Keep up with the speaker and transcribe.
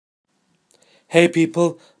Hey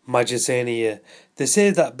people, Majid Saini here. They say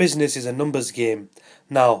that business is a numbers game.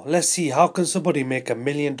 Now, let's see how can somebody make $1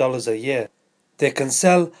 million a year. They can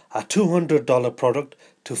sell a $200 product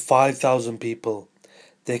to 5,000 people.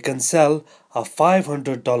 They can sell a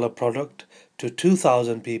 $500 product to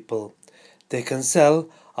 2,000 people. They can sell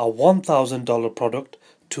a $1,000 product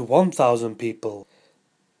to 1,000 people.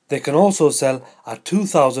 They can also sell a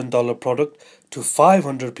 $2,000 product to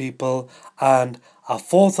 500 people and a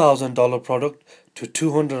 $4,000 product to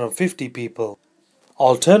 250 people.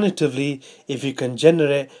 Alternatively, if you can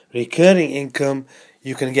generate recurring income,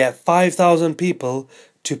 you can get 5,000 people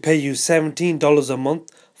to pay you $17 a month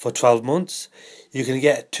for 12 months. You can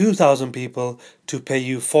get 2,000 people to pay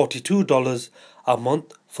you $42 a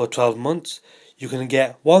month for 12 months. You can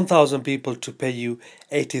get 1,000 people to pay you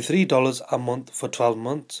 $83 a month for 12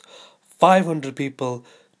 months. 500 people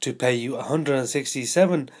to pay you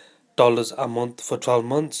 $167 a month for 12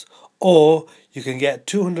 months, or you can get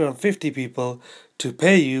 250 people to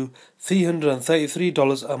pay you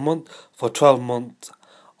 $333 a month for 12 months.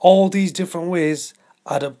 All these different ways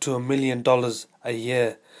add up to $1 million a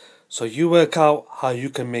year. So you work out how you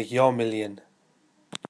can make your million.